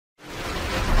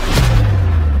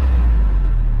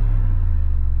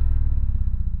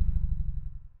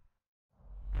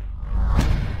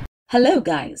Hello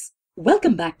guys,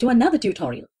 welcome back to another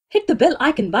tutorial. Hit the bell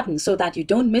icon button so that you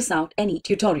don't miss out any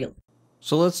tutorial.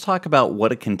 So let's talk about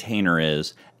what a container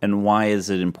is and why is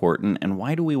it important and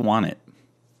why do we want it.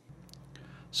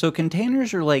 So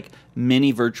containers are like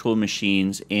mini virtual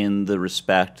machines in the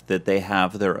respect that they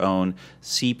have their own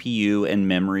CPU and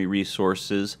memory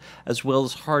resources as well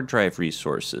as hard drive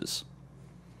resources.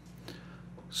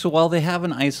 So while they have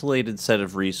an isolated set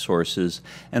of resources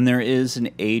and there is an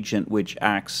agent which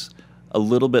acts a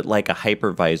little bit like a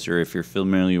hypervisor if you're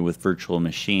familiar with virtual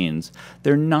machines,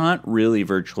 they're not really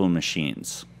virtual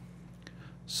machines.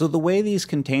 So the way these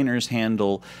containers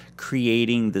handle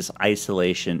creating this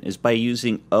isolation is by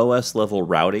using OS level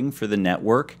routing for the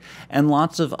network and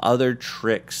lots of other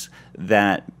tricks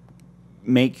that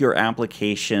make your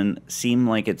application seem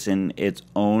like it's in its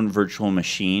own virtual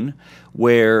machine,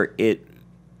 where it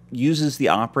uses the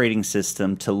operating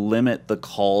system to limit the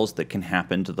calls that can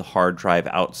happen to the hard drive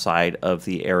outside of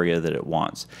the area that it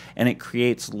wants. And it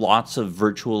creates lots of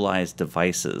virtualized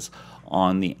devices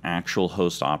on the actual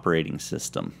host operating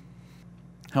system.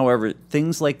 However,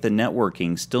 things like the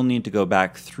networking still need to go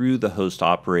back through the host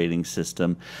operating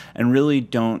system and really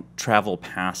don't travel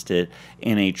past it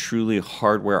in a truly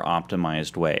hardware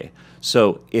optimized way.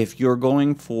 So if you're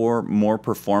going for more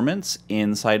performance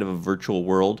inside of a virtual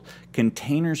world,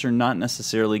 containers are not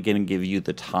necessarily going to give you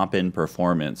the top-end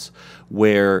performance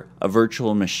where a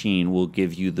virtual machine will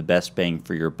give you the best bang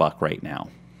for your buck right now.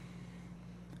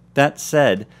 That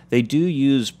said, they do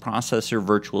use processor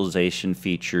virtualization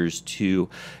features to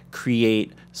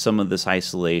create some of this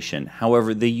isolation.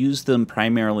 However, they use them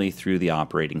primarily through the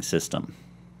operating system.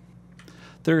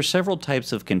 There are several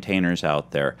types of containers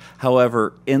out there.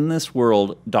 However, in this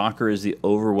world, Docker is the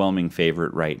overwhelming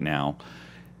favorite right now.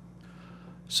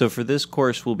 So for this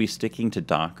course, we'll be sticking to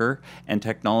Docker and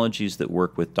technologies that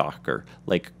work with Docker,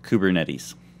 like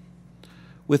Kubernetes.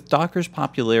 With Docker's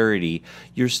popularity,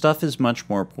 your stuff is much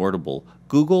more portable.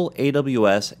 Google,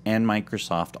 AWS, and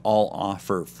Microsoft all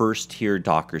offer first-tier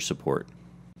Docker support.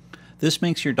 This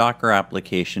makes your Docker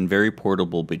application very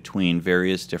portable between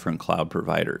various different cloud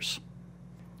providers.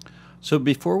 So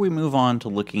before we move on to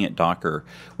looking at Docker,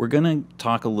 we're going to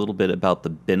talk a little bit about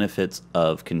the benefits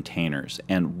of containers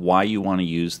and why you want to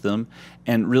use them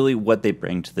and really what they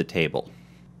bring to the table.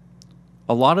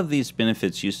 A lot of these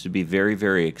benefits used to be very,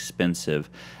 very expensive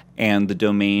and the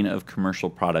domain of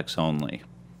commercial products only.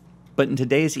 But in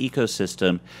today's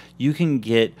ecosystem, you can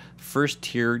get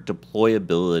first-tier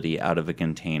deployability out of a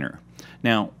container.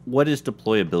 Now, what is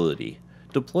deployability?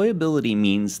 Deployability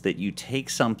means that you take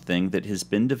something that has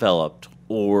been developed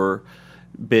or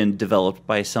been developed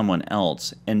by someone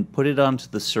else and put it onto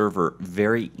the server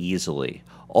very easily.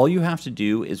 All you have to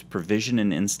do is provision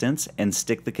an instance and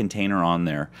stick the container on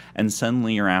there, and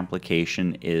suddenly your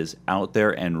application is out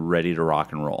there and ready to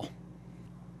rock and roll.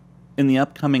 In the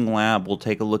upcoming lab, we'll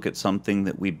take a look at something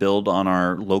that we build on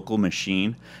our local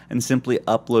machine and simply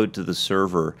upload to the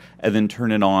server and then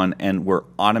turn it on, and we're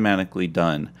automatically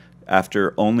done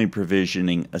after only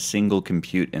provisioning a single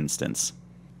compute instance.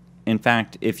 In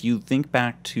fact, if you think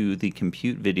back to the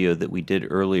compute video that we did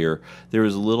earlier, there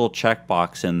was a little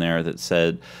checkbox in there that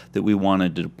said that we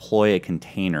wanted to deploy a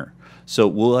container. So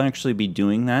we'll actually be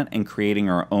doing that and creating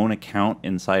our own account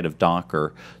inside of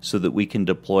Docker so that we can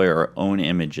deploy our own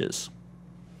images.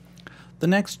 The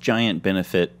next giant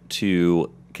benefit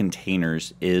to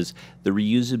containers is the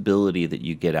reusability that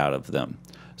you get out of them.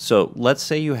 So let's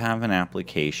say you have an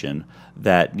application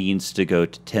that needs to go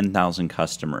to 10,000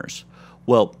 customers.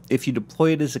 Well, if you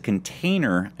deploy it as a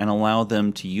container and allow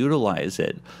them to utilize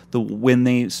it, when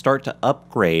they start to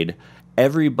upgrade,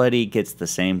 everybody gets the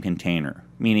same container,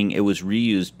 meaning it was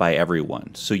reused by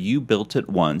everyone. So you built it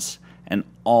once and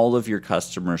all of your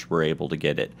customers were able to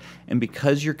get it. And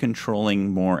because you're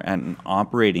controlling more at an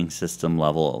operating system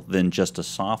level than just a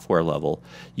software level,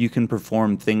 you can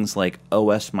perform things like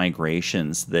OS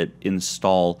migrations that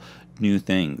install new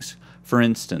things. For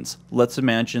instance, let's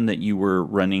imagine that you were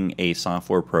running a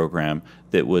software program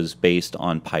that was based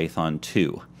on Python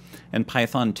 2, and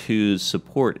Python 2's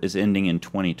support is ending in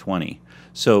 2020.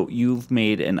 So you've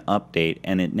made an update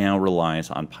and it now relies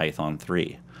on Python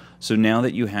 3. So now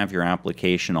that you have your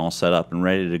application all set up and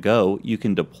ready to go, you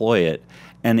can deploy it,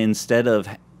 and instead of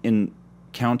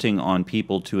counting on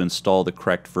people to install the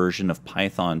correct version of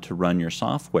Python to run your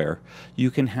software,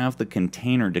 you can have the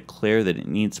container declare that it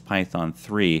needs Python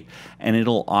 3, and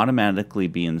it'll automatically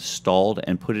be installed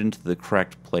and put into the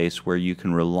correct place where you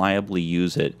can reliably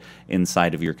use it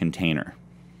inside of your container.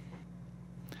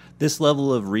 This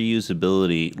level of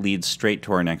reusability leads straight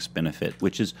to our next benefit,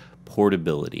 which is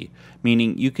portability,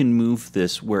 meaning you can move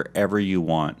this wherever you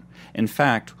want. In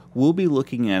fact, we'll be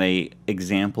looking at an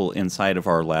example inside of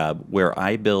our lab where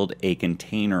I build a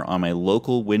container on my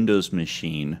local Windows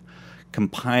machine,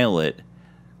 compile it,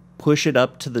 push it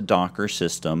up to the Docker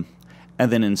system,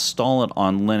 and then install it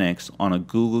on Linux on a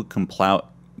Google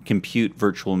Compute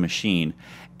virtual machine.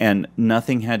 And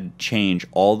nothing had to change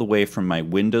all the way from my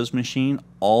Windows machine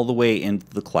all the way into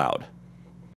the cloud.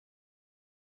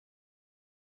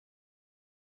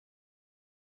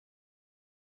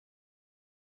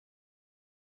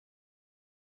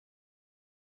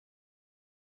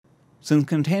 Since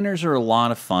containers are a lot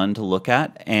of fun to look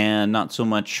at and not so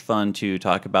much fun to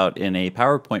talk about in a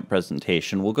PowerPoint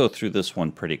presentation, we'll go through this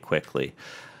one pretty quickly.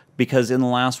 Because in the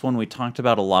last one, we talked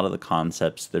about a lot of the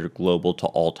concepts that are global to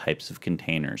all types of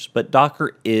containers. But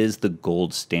Docker is the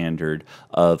gold standard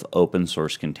of open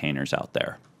source containers out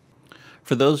there.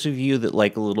 For those of you that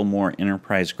like a little more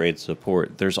enterprise grade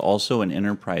support, there's also an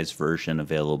enterprise version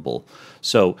available.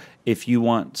 So if you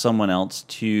want someone else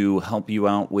to help you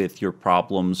out with your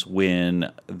problems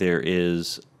when there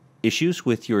is issues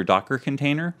with your Docker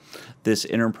container, this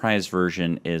enterprise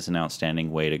version is an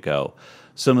outstanding way to go.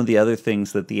 Some of the other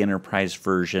things that the enterprise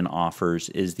version offers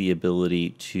is the ability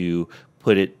to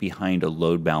put it behind a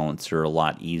load balancer a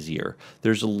lot easier.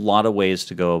 There's a lot of ways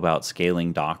to go about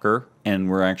scaling Docker, and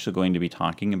we're actually going to be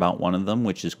talking about one of them,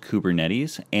 which is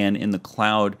Kubernetes. And in the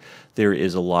cloud, there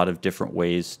is a lot of different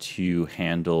ways to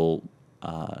handle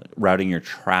routing your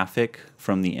traffic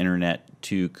from the internet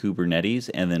to Kubernetes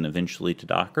and then eventually to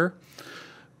Docker.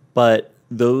 But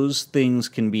those things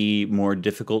can be more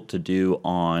difficult to do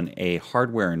on a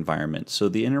hardware environment. So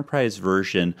the enterprise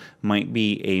version might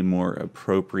be a more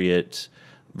appropriate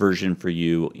version for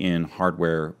you in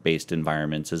hardware-based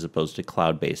environments as opposed to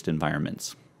cloud-based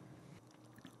environments.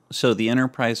 So the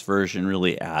enterprise version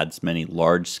really adds many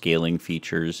large scaling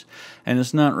features and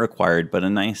is not required, but a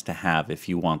nice to have if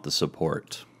you want the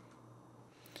support.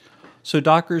 So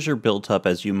Dockers are built up,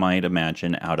 as you might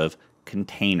imagine, out of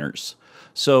containers.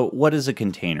 So what is a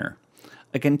container?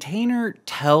 A container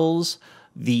tells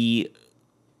the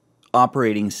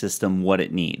operating system what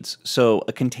it needs. So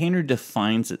a container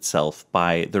defines itself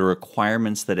by the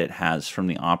requirements that it has from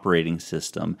the operating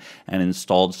system and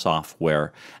installed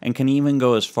software, and can even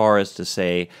go as far as to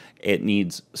say it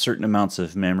needs certain amounts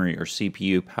of memory or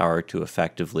CPU power to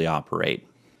effectively operate.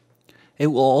 It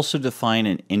will also define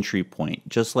an entry point,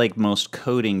 just like most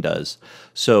coding does.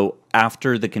 So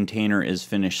after the container is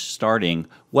finished starting,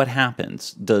 what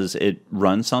happens? Does it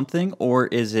run something, or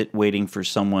is it waiting for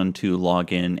someone to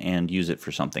log in and use it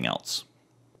for something else?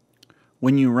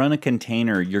 When you run a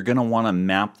container, you're going to want to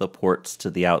map the ports to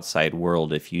the outside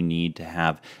world if you need to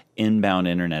have inbound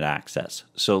internet access.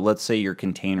 So let's say your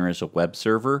container is a web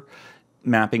server,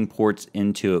 mapping ports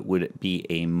into it would be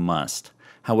a must.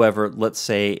 However, let's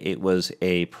say it was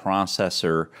a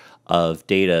processor of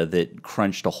data that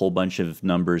crunched a whole bunch of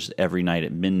numbers every night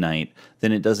at midnight,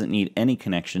 then it doesn't need any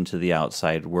connection to the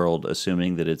outside world,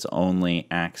 assuming that it's only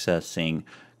accessing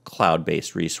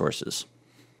cloud-based resources.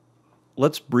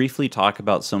 Let's briefly talk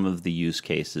about some of the use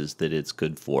cases that it's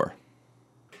good for.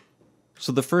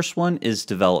 So the first one is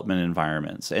development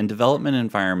environments, and development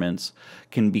environments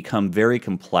can become very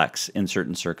complex in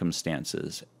certain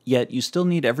circumstances, yet you still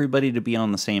need everybody to be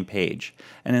on the same page.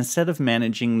 And instead of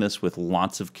managing this with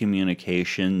lots of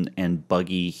communication and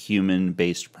buggy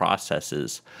human-based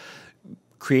processes,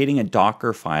 creating a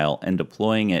Docker file and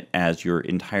deploying it as your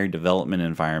entire development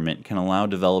environment can allow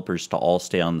developers to all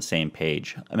stay on the same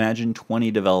page. Imagine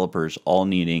 20 developers all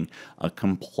needing a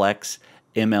complex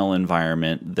ML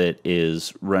environment that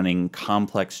is running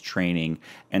complex training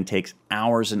and takes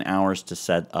hours and hours to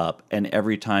set up, and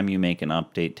every time you make an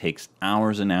update takes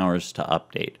hours and hours to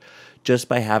update. Just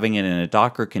by having it in a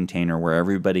Docker container where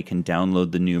everybody can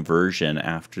download the new version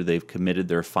after they've committed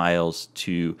their files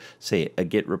to, say, a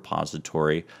Git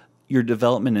repository, your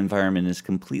development environment is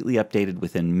completely updated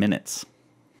within minutes.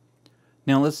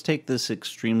 Now let's take this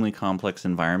extremely complex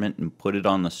environment and put it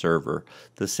on the server.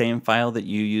 The same file that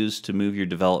you use to move your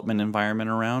development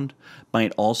environment around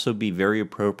might also be very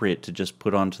appropriate to just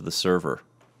put onto the server.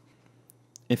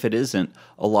 If it isn't,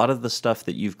 a lot of the stuff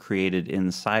that you've created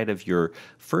inside of your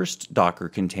first Docker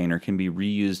container can be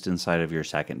reused inside of your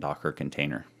second Docker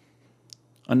container.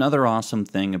 Another awesome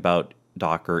thing about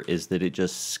Docker is that it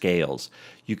just scales.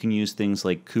 You can use things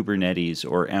like Kubernetes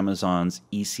or Amazon's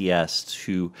ECS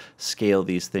to scale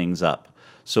these things up.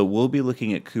 So we'll be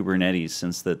looking at Kubernetes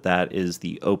since that is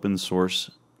the open source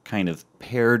kind of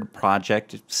paired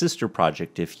project, sister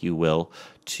project, if you will,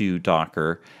 to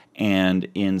Docker. And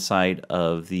inside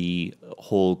of the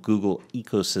whole Google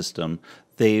ecosystem,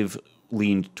 they've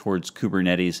leaned towards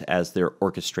Kubernetes as their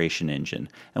orchestration engine,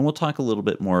 and we'll talk a little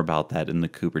bit more about that in the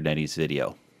Kubernetes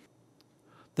video.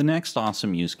 The next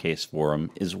awesome use case for them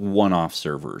is one-off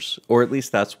servers, or at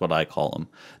least that's what I call them.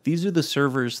 These are the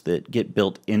servers that get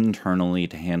built internally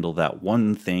to handle that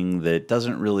one thing that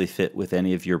doesn't really fit with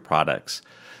any of your products.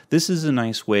 This is a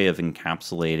nice way of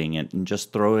encapsulating it and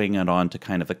just throwing it onto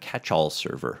kind of a catch-all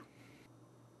server.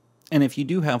 And if you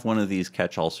do have one of these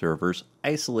catch-all servers,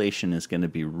 isolation is going to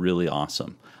be really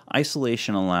awesome.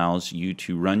 Isolation allows you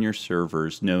to run your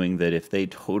servers knowing that if they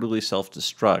totally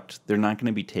self-destruct, they're not going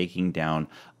to be taking down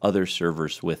other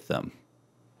servers with them.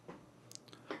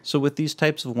 So with these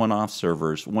types of one-off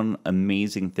servers, one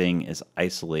amazing thing is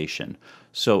isolation.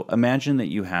 So imagine that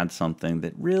you had something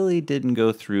that really didn't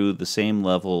go through the same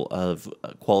level of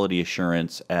quality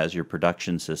assurance as your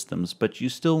production systems, but you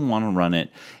still want to run it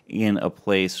in a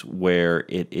place where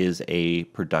it is a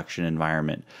production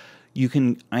environment. You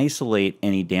can isolate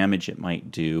any damage it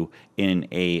might do in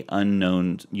an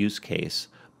unknown use case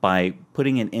by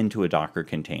putting it into a Docker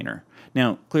container.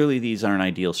 Now, clearly these aren't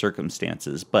ideal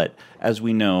circumstances, but as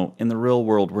we know, in the real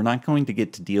world, we're not going to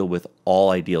get to deal with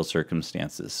all ideal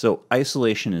circumstances. So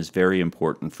isolation is very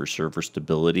important for server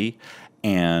stability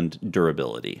and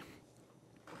durability.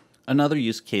 Another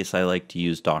use case I like to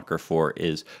use Docker for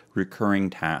is recurring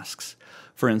tasks.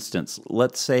 For instance,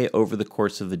 let's say over the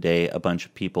course of the day, a bunch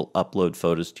of people upload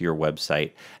photos to your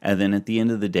website, and then at the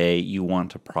end of the day, you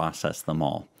want to process them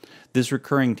all. This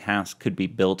recurring task could be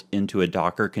built into a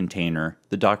Docker container.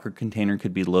 The Docker container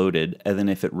could be loaded, and then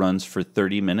if it runs for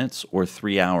 30 minutes or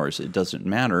 3 hours, it doesn't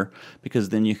matter, because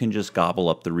then you can just gobble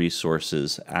up the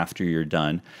resources after you're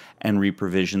done and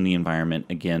reprovision the environment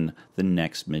again the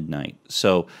next midnight.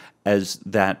 So as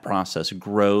that process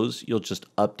grows, you'll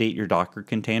just update your Docker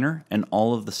container, and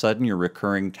all of a sudden your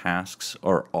recurring tasks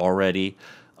are already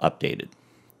updated.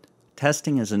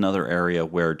 Testing is another area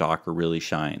where Docker really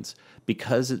shines.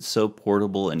 Because it's so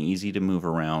portable and easy to move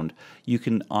around, you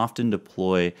can often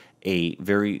deploy a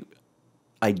very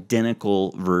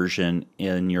identical version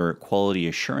in your quality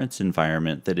assurance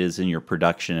environment that is in your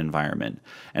production environment.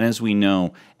 And as we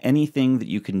know, anything that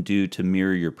you can do to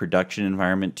mirror your production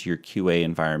environment to your QA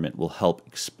environment will help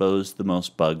expose the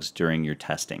most bugs during your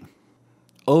testing.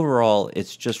 Overall,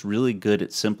 it's just really good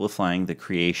at simplifying the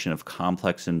creation of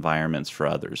complex environments for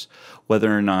others,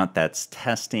 whether or not that's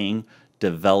testing,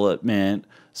 development,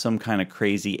 some kind of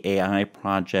crazy AI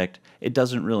project, it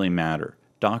doesn't really matter.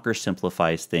 Docker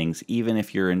simplifies things even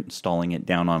if you're installing it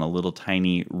down on a little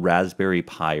tiny Raspberry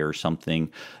Pi or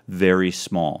something very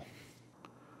small.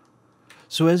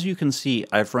 So as you can see,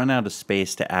 I've run out of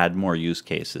space to add more use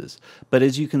cases. But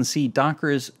as you can see,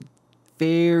 Docker is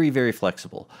very, very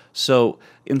flexible. So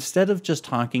instead of just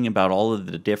talking about all of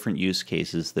the different use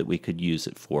cases that we could use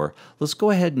it for, let's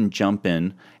go ahead and jump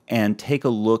in and take a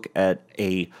look at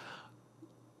a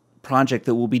project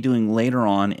that we'll be doing later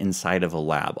on inside of a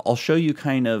lab. I'll show you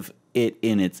kind of it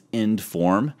in its end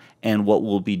form and what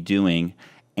we'll be doing,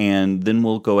 and then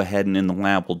we'll go ahead and in the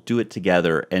lab we'll do it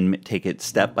together and take it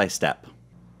step by step.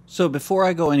 So before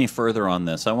I go any further on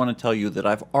this, I want to tell you that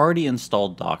I've already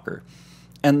installed Docker.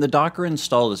 And the Docker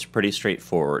install is pretty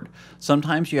straightforward.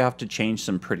 Sometimes you have to change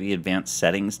some pretty advanced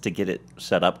settings to get it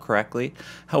set up correctly.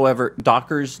 However,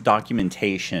 Docker's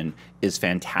documentation is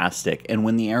fantastic, and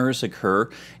when the errors occur,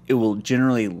 it will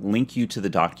generally link you to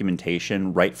the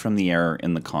documentation right from the error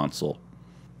in the console.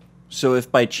 So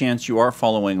if by chance you are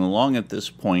following along at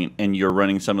this point and you're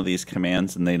running some of these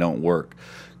commands and they don't work,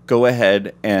 go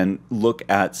ahead and look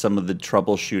at some of the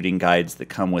troubleshooting guides that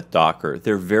come with Docker.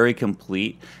 They're very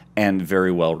complete and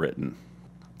very well written.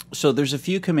 So there's a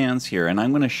few commands here, and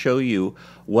I'm going to show you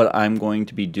what I'm going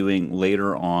to be doing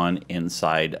later on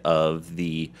inside of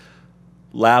the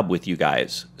lab with you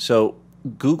guys. So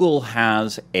Google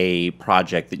has a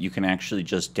project that you can actually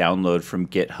just download from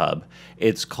GitHub.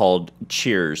 It's called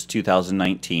Cheers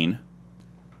 2019.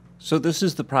 So this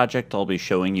is the project I'll be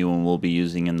showing you and we'll be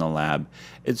using in the lab.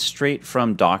 It's straight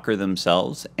from Docker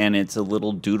themselves, and it's a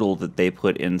little doodle that they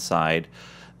put inside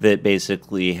that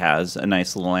basically has a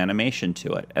nice little animation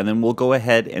to it. And then we'll go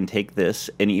ahead and take this,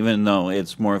 and even though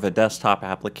it's more of a desktop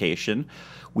application,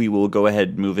 we will go ahead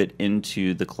and move it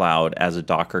into the cloud as a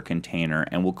Docker container,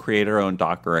 and we'll create our own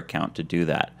Docker account to do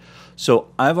that. So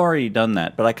I've already done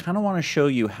that, but I kind of want to show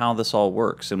you how this all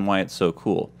works and why it's so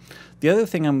cool. The other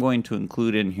thing I'm going to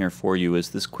include in here for you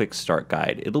is this quick start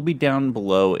guide. It'll be down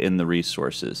below in the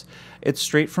resources. It's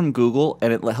straight from Google,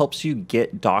 and it helps you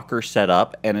get Docker set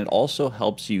up, and it also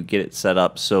helps you get it set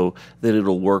up so that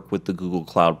it'll work with the Google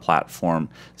Cloud Platform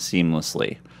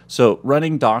seamlessly. So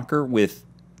running Docker with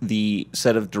the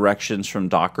set of directions from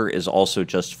Docker is also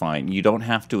just fine. You don't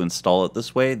have to install it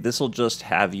this way. This will just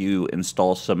have you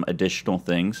install some additional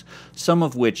things, some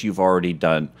of which you've already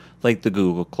done, like the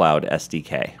Google Cloud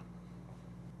SDK.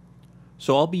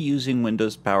 So I'll be using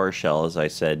Windows PowerShell, as I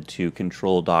said, to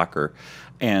control Docker,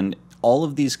 and all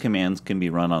of these commands can be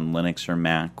run on Linux or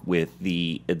Mac with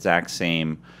the exact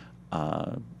same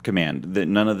command.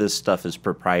 None of this stuff is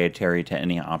proprietary to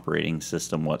any operating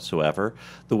system whatsoever.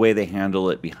 The way they handle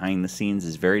it behind the scenes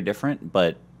is very different,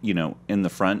 but in the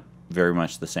front, very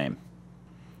much the same.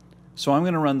 So I'm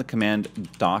going to run the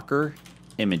command docker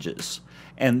images,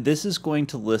 and this is going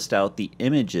to list out the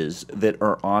images that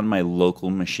are on my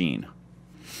local machine.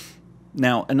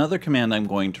 Now, another command I'm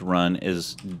going to run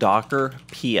is docker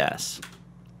ps.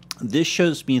 This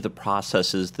shows me the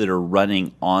processes that are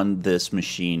running on this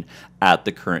machine at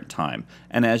the current time.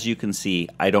 And as you can see,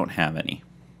 I don't have any.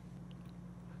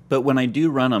 But when I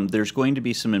do run them, there's going to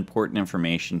be some important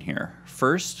information here.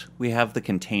 First, we have the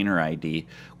container ID,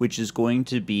 which is going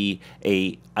to be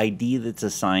an ID that's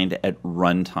assigned at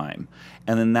runtime.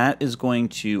 And then that is going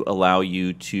to allow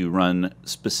you to run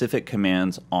specific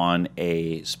commands on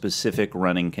a specific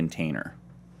running container.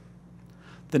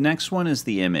 The next one is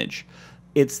the image.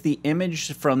 It's the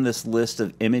image from this list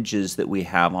of images that we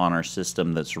have on our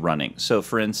system that's running. So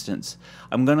for instance,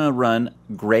 I'm going to run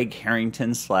Greg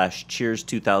Harrington / Cheers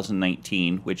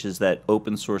 2019, which is that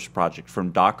open source project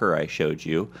from Docker I showed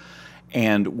you.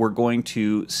 And we're going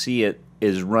to see it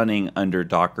is running under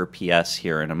Docker PS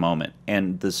here in a moment.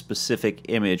 And the specific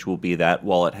image will be that,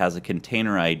 while it has a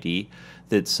container ID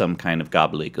that's some kind of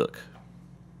gobbledygook.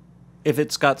 If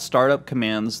it's got startup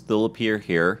commands, they'll appear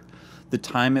here. The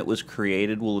time it was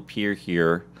created will appear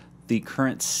here. The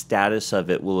current status of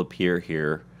it will appear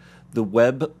here. The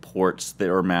web ports that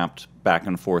are mapped back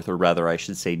and forth, or rather I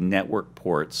should say network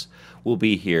ports, will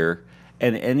be here.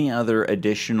 And any other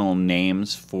additional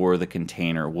names for the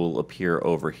container will appear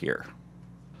over here.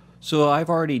 So I've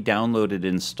already downloaded and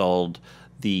installed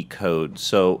the code.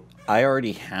 So I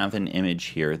already have an image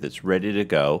here that's ready to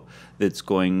go, that's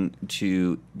going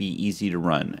to be easy to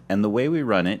run. And the way we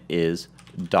run it is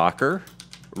docker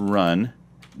run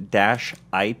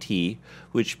 -it,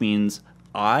 which means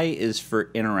I is for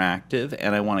interactive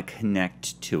and I want to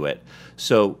connect to it.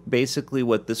 So basically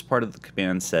what this part of the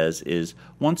command says is,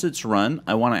 once it's run,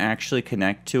 I want to actually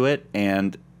connect to it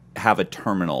and have a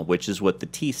terminal, which is what the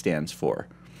T stands for.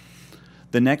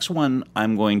 The next one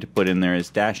I'm going to put in there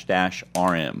is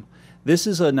 --rm. This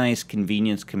is a nice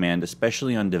convenience command,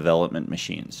 especially on development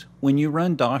machines. When you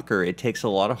run Docker, it takes a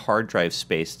lot of hard drive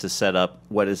space to set up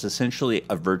what is essentially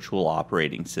a virtual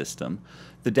operating system.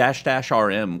 The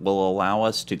 --rm will allow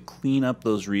us to clean up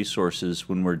those resources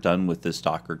when we're done with this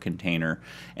Docker container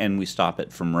and we stop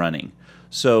it from running.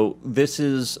 So this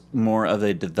is more of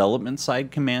a development side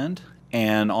command,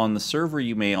 and on the server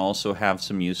you may also have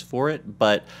some use for it,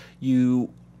 but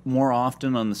you more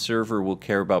often on the server will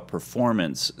care about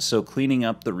performance, so cleaning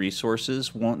up the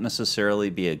resources won't necessarily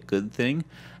be a good thing.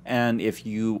 And if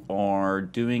you are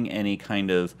doing any kind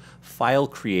of file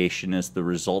creation as the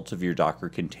result of your Docker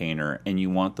container and you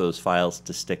want those files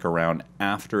to stick around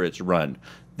after it's run,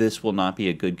 this will not be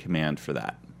a good command for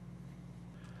that.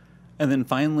 And then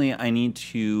finally, I need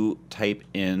to type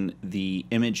in the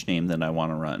image name that I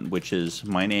want to run, which is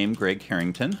my name, Greg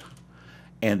Harrington,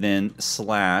 and then /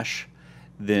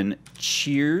 then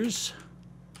Cheers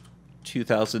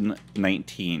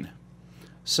 2019.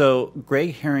 So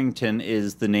Greg Harrington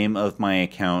is the name of my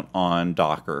account on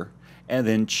Docker, and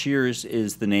then Cheers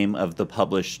is the name of the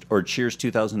published, or Cheers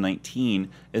 2019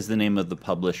 is the name of the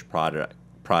published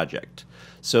project.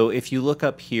 So if you look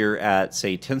up here at,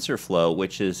 say, TensorFlow,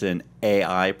 which is an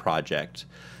AI project,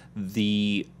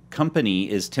 the company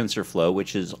is TensorFlow,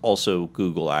 which is also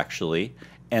Google actually,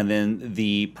 and then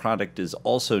the product is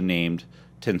also named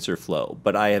TensorFlow,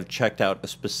 but I have checked out a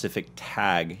specific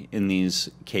tag in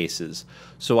these cases.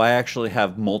 So I actually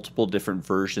have multiple different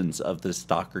versions of this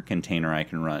Docker container I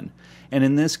can run. And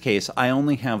in this case, I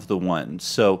only have the one.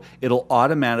 So it'll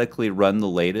automatically run the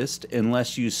latest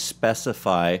unless you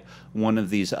specify one of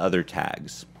these other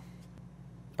tags.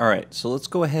 All right, so let's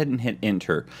go ahead and hit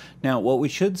enter. Now what we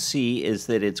should see is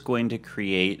that it's going to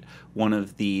create one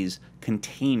of these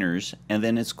containers, and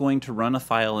then it's going to run a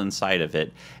file inside of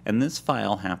it. And this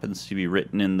file happens to be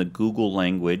written in the Google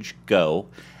language Go,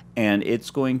 and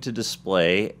it's going to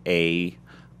display a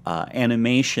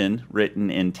animation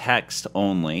written in text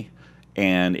only,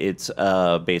 and it's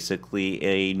basically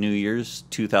a New Year's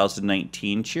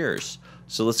 2019 cheers.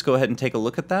 So let's go ahead and take a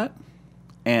look at that.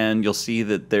 and you'll see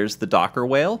that there's the Docker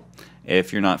whale.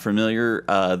 If you're not familiar,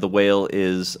 the whale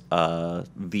is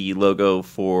the logo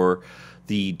for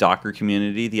the Docker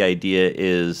community. The idea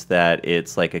is that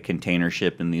it's like a container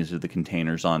ship, and these are the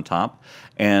containers on top.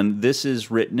 And this is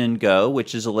written in Go,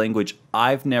 which is a language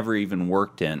I've never even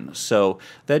worked in. So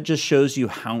that just shows you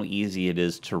how easy it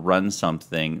is to run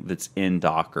something that's in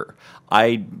Docker.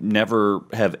 I never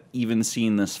have even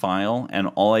seen this file,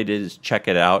 and all I did is check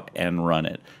it out and run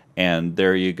it. And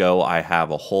there you go. I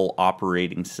have a whole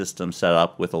operating system set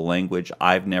up with a language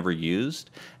I've never used,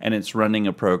 and it's running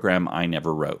a program I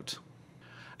never wrote.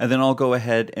 And then I'll go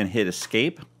ahead and hit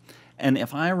escape. And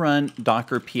if I run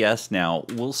Docker PS now,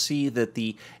 we'll see that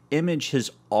the image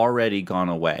has already gone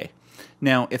away.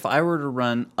 Now, if I were to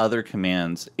run other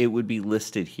commands, it would be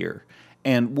listed here.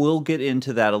 And we'll get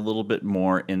into that a little bit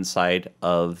more inside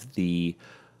of the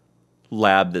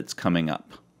lab that's coming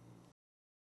up.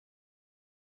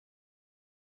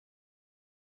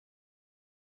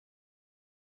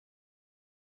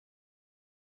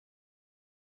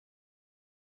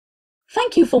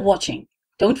 Thank you for watching.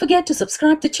 Don't forget to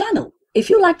subscribe to the channel. If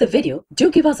you like the video, do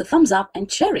give us a thumbs up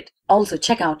and share it. Also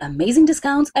check out amazing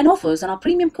discounts and offers on our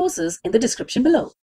premium courses in the description below.